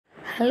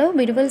Hello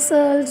beautiful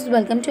souls,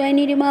 welcome to I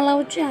Need My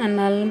Love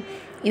channel.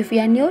 If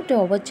you are new to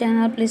our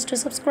channel, please to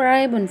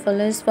subscribe and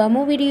follow us for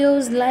more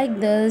videos like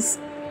this.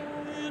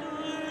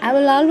 I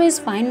will always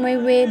find my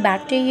way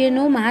back to you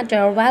no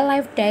matter where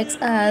life takes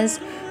us.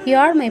 You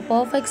are my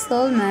perfect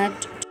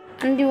soulmate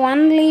and the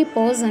only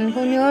person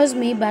who knows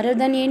me better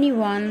than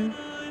anyone.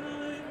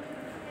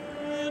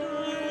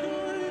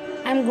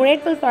 I'm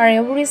grateful for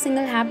every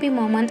single happy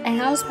moment I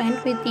have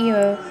spent with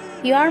you.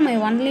 You are my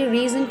only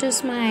reason to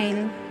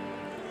smile.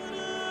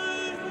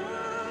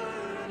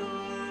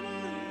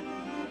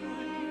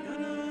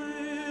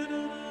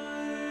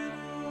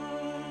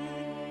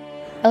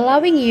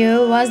 Loving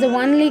you was the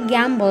only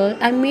gamble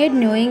I made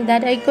knowing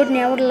that I could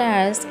never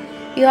last.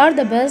 You are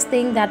the best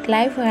thing that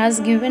life has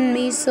given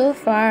me so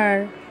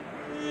far.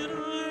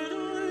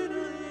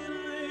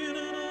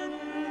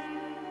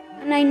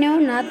 And I know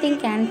nothing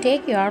can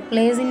take your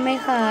place in my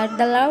heart.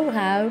 The love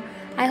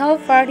I have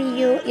for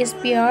you is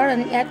pure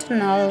and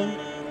eternal.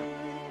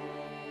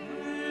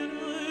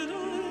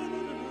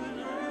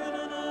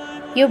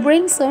 You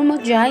bring so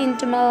much joy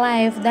into my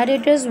life that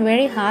it is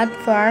very hard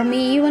for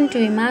me even to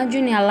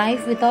imagine a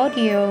life without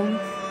you.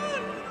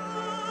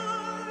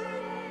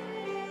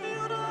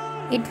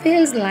 It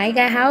feels like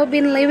I have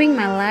been living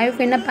my life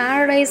in a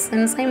paradise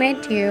since I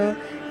met you.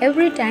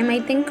 Every time I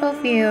think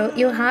of you,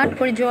 your heart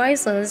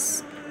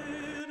rejoices.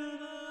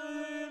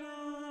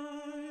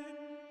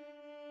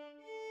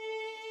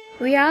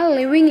 We are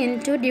living in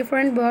two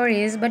different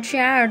bodies but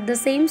share the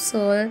same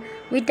soul.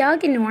 We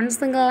talk in one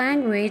single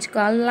language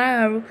called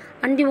love,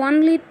 and the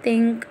only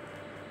thing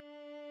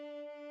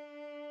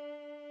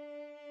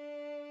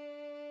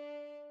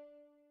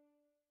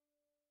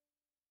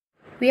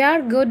we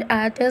are good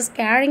at is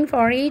caring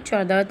for each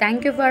other.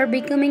 Thank you for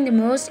becoming the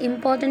most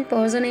important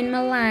person in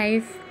my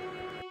life.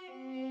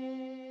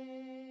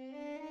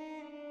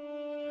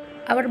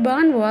 Our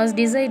bond was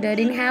decided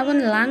in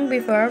heaven long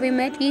before we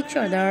met each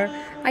other.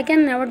 I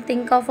can never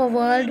think of a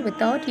world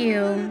without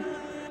you.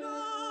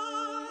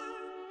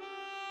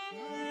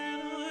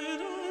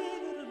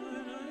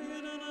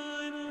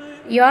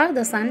 You are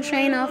the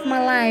sunshine of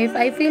my life.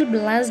 I feel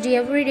blessed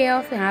every day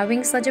of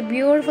having such a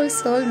beautiful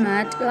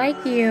soulmate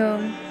like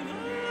you.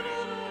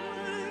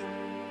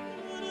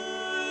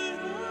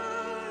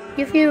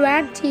 If you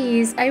were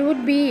cheese, I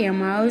would be a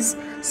mouse,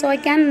 so I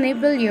can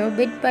nibble you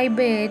bit by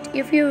bit.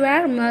 If you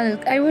were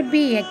milk, I would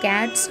be a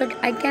cat, so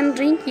I can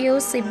drink you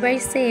sip by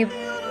sip.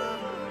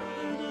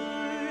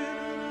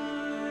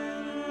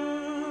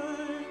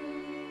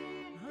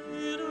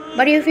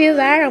 But if you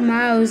were a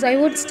mouse, I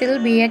would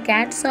still be a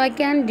cat, so I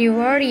can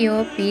devour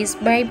you piece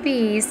by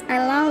piece.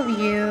 I love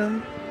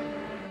you.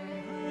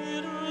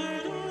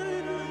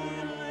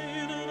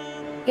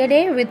 A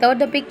day without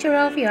the picture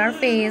of your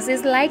face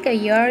is like a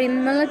year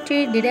in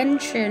military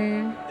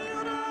detention.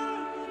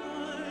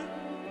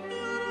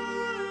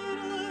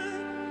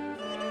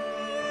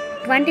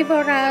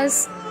 24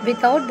 hours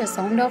without the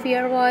sound of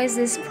your voice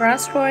is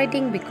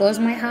frustrating because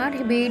my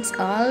heart beats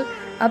all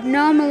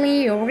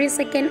abnormally every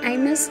second I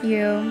miss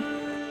you.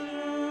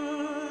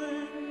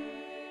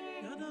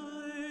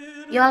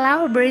 Your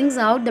love brings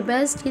out the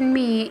best in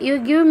me. You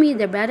give me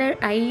the better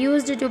I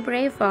used to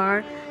pray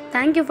for.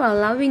 Thank you for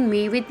loving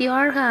me with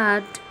your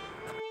heart.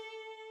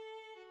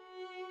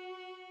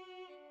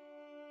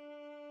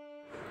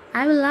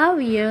 I will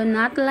love you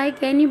not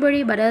like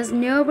anybody but as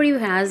nobody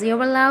has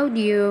ever loved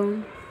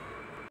you.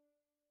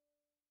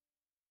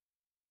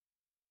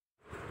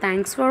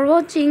 Thanks for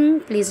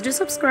watching. Please do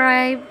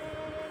subscribe.